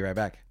 and we'll be right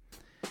back.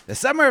 The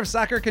summer of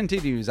soccer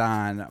continues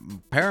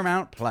on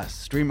Paramount Plus.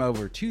 Stream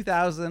over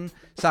 2,000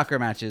 soccer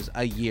matches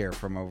a year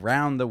from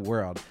around the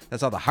world.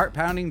 That's all the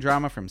heart-pounding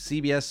drama from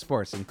CBS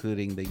Sports,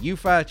 including the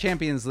UEFA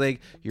Champions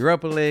League,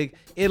 Europa League,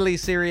 Italy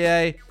Serie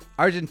A,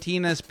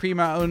 Argentina's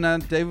Prima Una,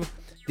 the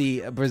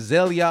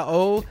Brasilia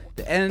O,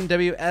 the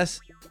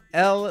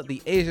NWSL,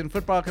 the Asian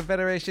Football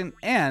Confederation,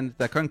 and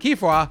the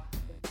Conquifua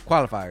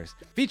qualifiers,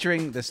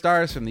 featuring the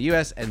stars from the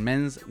U.S. and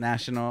men's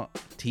national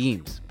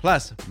teams,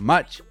 plus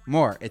much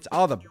more. It's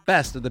all the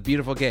best of the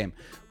beautiful game,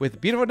 with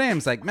beautiful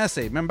names like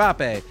Messi,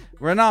 Mbappe,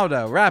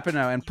 Ronaldo,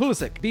 Rapinoe, and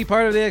Pulisic. Be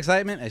part of the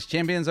excitement as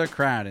champions are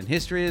crowned and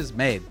history is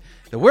made.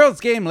 The world's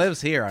game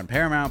lives here on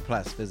Paramount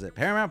Plus. Visit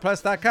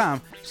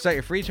ParamountPlus.com to start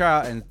your free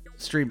trial and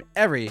stream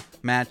every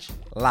match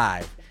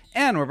live.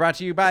 And we're brought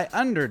to you by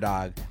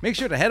Underdog. Make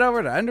sure to head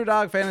over to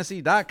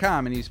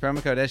underdogfantasy.com and use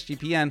promo code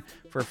SGPN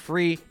for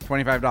free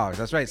 $25.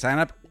 That's right. Sign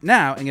up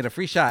now and get a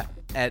free shot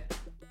at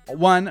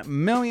 $1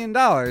 million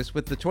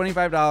with the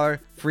 $25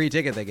 free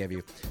ticket they give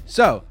you.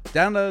 So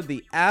download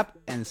the app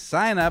and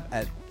sign up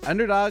at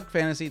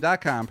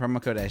underdogfantasy.com, promo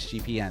code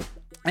SGPN.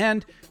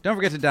 And don't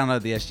forget to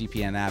download the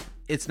SGPN app.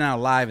 It's now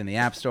live in the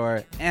App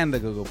Store and the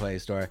Google Play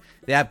Store.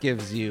 The app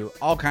gives you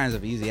all kinds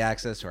of easy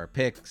access to our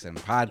picks and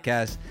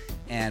podcasts.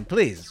 And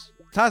please,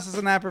 toss us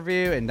an app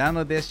review and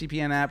download the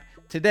SGPN app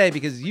today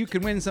because you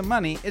can win some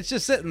money. It's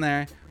just sitting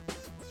there.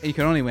 You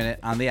can only win it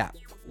on the app.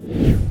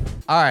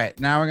 All right,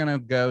 now we're going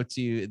to go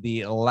to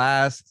the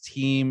last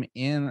team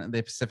in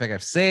the Pacific.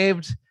 I've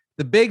saved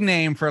the big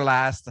name for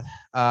last.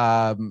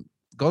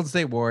 Golden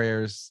State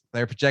Warriors.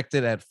 They're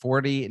projected at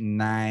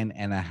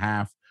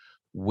 49.5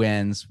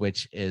 wins,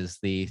 which is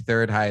the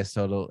third highest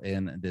total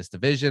in this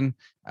division.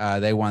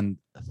 They won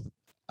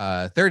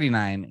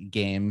 39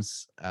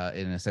 games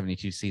in a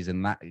 72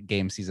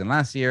 game season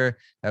last year.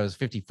 That was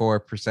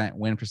 54%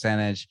 win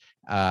percentage.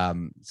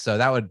 So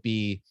that would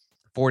be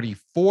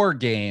 44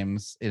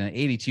 games in an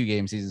 82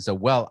 game season. So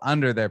well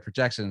under their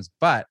projections,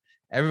 but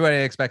everybody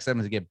expects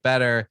them to get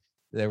better.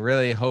 They're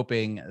really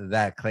hoping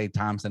that Klay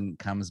Thompson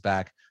comes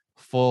back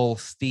full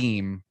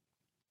steam.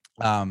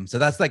 So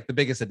that's like the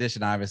biggest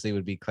addition, obviously,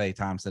 would be Klay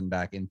Thompson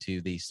back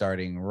into the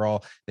starting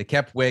role. They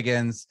kept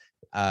Wiggins,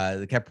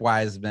 they kept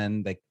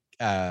Wiseman, they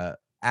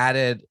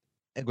added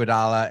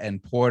Iguodala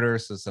and Porter,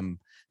 so some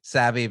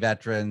savvy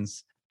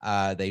veterans.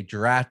 They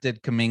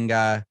drafted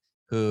Kuminga,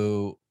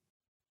 who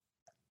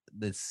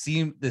the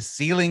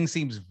ceiling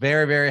seems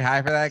very, very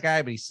high for that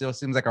guy, but he still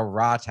seems like a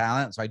raw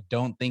talent. So I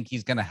don't think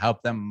he's going to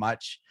help them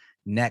much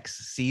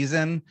next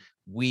season.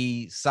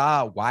 We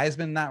saw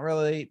Wiseman not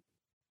really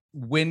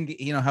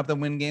help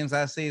them win games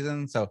last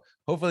season. So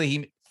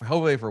hopefully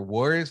for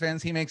Warriors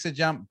fans, he makes a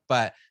jump,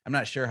 but I'm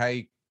not sure how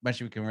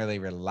much we can really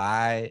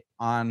rely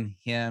on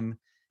him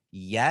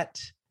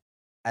yet.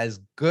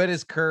 As good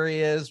as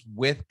Curry is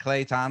with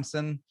Klay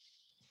Thompson,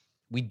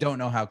 we don't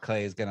know how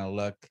Klay is going to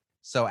look.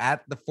 So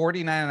at the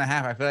 49.5,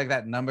 I feel like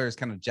that number is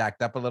kind of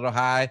jacked up a little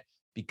high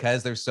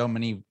because there's so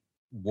many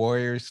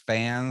Warriors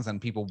fans and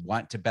people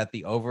want to bet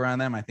the over on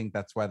them. I think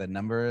that's why the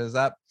number is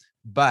up.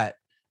 But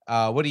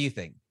what do you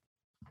think?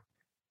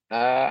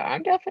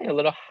 I'm definitely a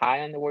little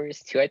high on the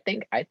Warriors too. I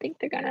think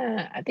they're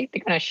gonna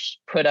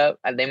put up.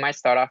 They might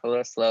start off a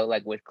little slow,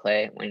 like with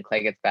Klay. When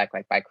Klay gets back,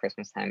 like by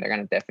Christmas time, they're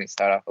gonna definitely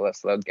start off a little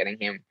slow, getting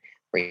him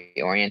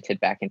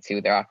reoriented back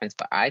into their offense.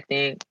 But I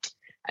think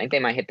they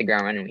might hit the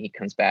ground running when he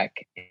comes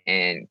back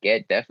and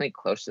get definitely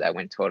close to that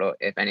win total.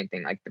 If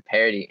anything, like the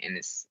parity in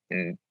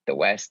the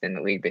West in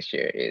the league this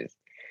year is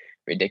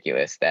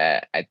ridiculous.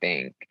 That I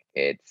think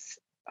it's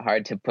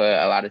hard to put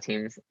a lot of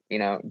teams,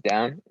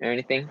 down or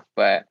anything.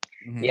 But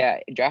yeah,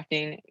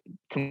 drafting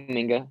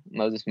Kuminga,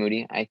 Moses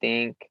Moody, I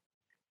think,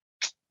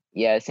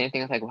 yeah, same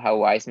thing with like how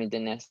Wiseman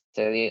didn't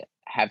necessarily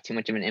have too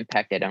much of an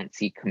impact. I don't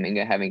see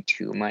Kuminga having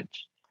too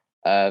much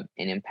of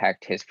an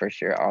impact his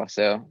first year.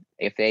 Also,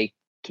 if they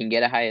can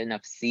get a high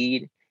enough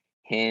seed,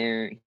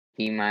 he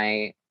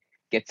might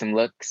get some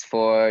looks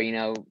for,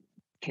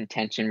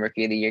 contention,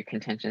 rookie of the year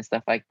contention,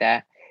 stuff like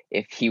that,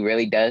 if he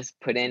really does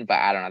put in. But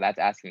I don't know, that's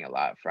asking a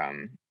lot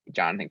from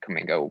Jonathan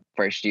Kuminga,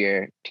 first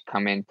year, to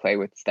come in, play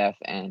with Steph,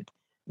 and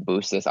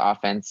boost this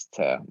offense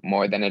to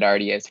more than it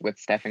already is with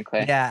Steph and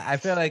Klay. Yeah, I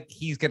feel like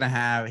he's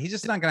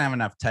just not gonna have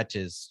enough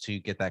touches to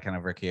get that kind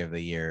of rookie of the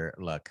year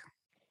look.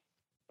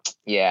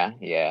 Yeah.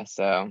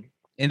 So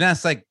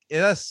unless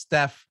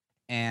Steph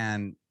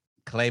and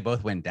Klay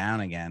both went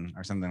down again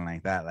or something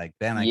like that, like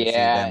then I can see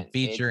them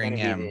featuring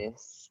him.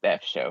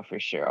 Steph show for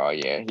sure all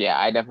year. Yeah,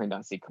 I definitely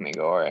don't see Kuminga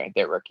or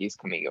their rookies,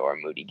 Kuminga or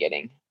Moody,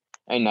 getting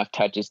enough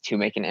touches to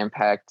make an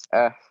impact.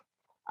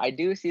 I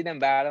do see them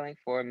battling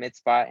for mid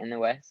spot in the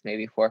West,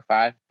 maybe 4 or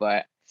 5,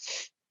 but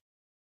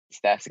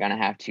Steph's gonna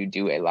have to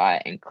do a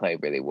lot, and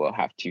Klay really will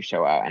have to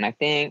show out. And I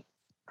think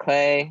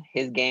Klay,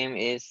 his game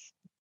is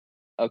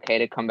okay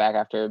to come back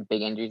after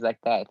big injuries like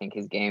that. I think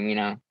his game,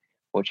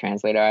 will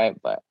translate all right,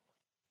 but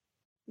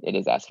it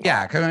is asking.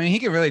 Yeah, because he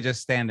could really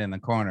just stand in the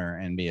corner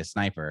and be a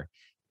sniper,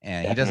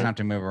 and he doesn't have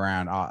to move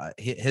around.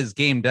 His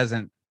game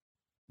doesn't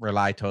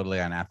rely totally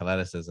on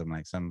athleticism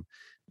like some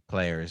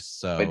players.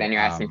 So, but then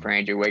you're asking for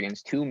Andrew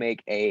Wiggins to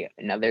make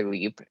another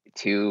leap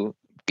to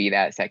be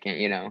that second,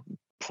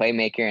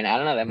 playmaker, and I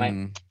don't know, that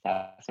might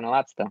asking a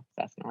lot still.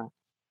 That's asking a lot.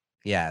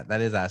 Yeah, that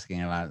is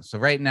asking a lot. So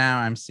right now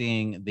I'm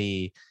seeing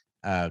the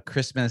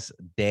Christmas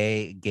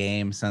Day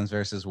game, Suns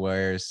versus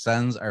Warriors.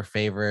 Suns are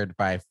favored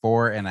by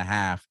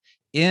 4.5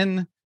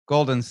 in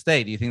Golden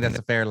State. Do you think that's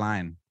a fair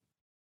line?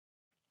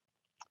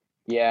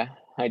 Yeah,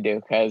 I do,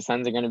 because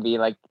Suns are going to be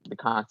like, the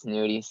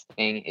continuity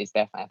thing is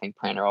definitely, I think,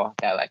 playing a role.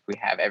 That like we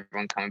have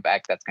everyone coming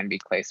back. That's going to be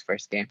Klay's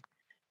first game.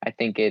 I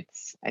think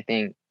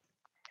definitely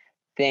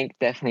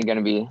going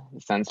to be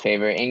the Suns'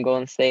 favor in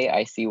Golden State.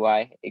 I see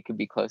why it could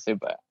be closer,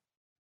 but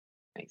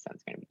I think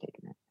Suns going to be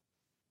taking it.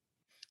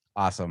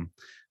 Awesome.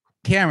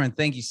 Cameron,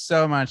 thank you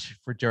so much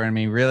for joining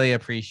me. Really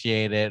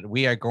appreciate it.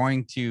 We are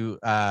going to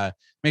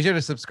make sure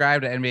to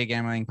subscribe to NBA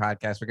Gambling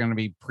Podcast. We're going to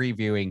be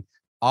previewing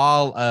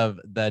all of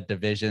the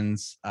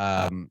divisions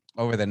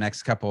over the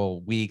next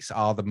couple weeks,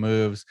 all the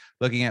moves,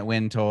 looking at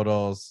win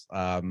totals,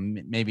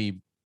 maybe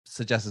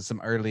suggested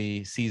some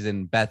early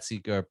season bets,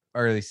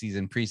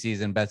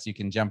 preseason bets you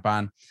can jump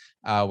on.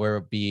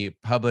 We'll be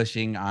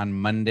publishing on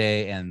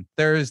Monday and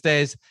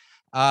Thursdays.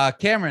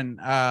 Cameron,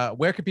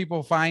 where can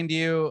people find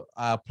you?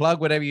 Plug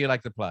whatever you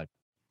like to plug.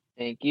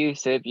 Thank you,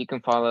 Sip. You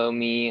can follow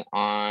me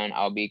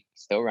I'll be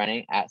still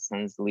running at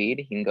Suns Lead.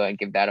 You can go and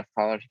give that a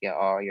follow to get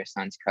all your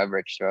Suns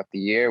coverage throughout the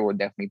year. We'll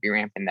definitely be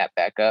ramping that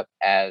back up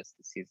as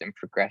the season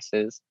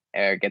progresses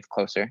or gets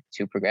closer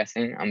to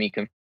progressing. You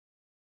can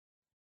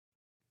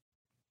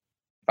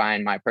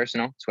find my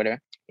personal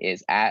Twitter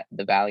is at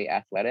the Valley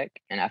Athletic,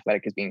 and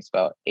athletic is being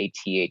spelled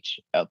ATHLTC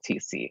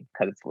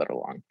because it's a little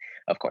long,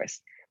 of course.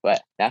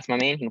 But that's my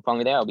main. You can follow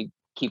me there. I'll be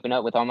keeping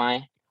up with all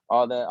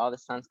the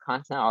Suns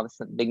content, all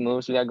the big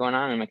moves we got going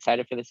on. I'm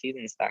excited for the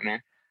season to start,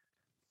 man.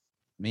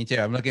 Me too.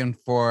 I'm looking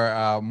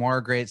for more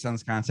great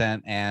Suns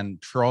content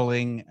and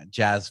trolling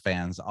Jazz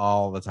fans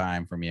all the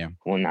time from you.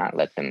 We'll not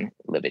let them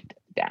live it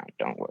down.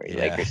 Don't worry.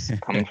 Yeah. Lakers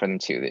coming for them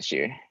too this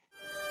year.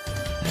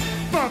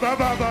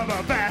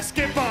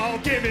 Basketball,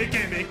 gimme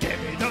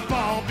the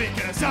ball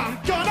because I'm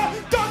gonna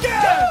dunk it!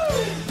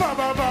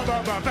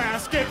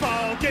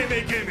 Basketball,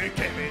 gimme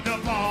the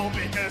ball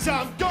because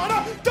I'm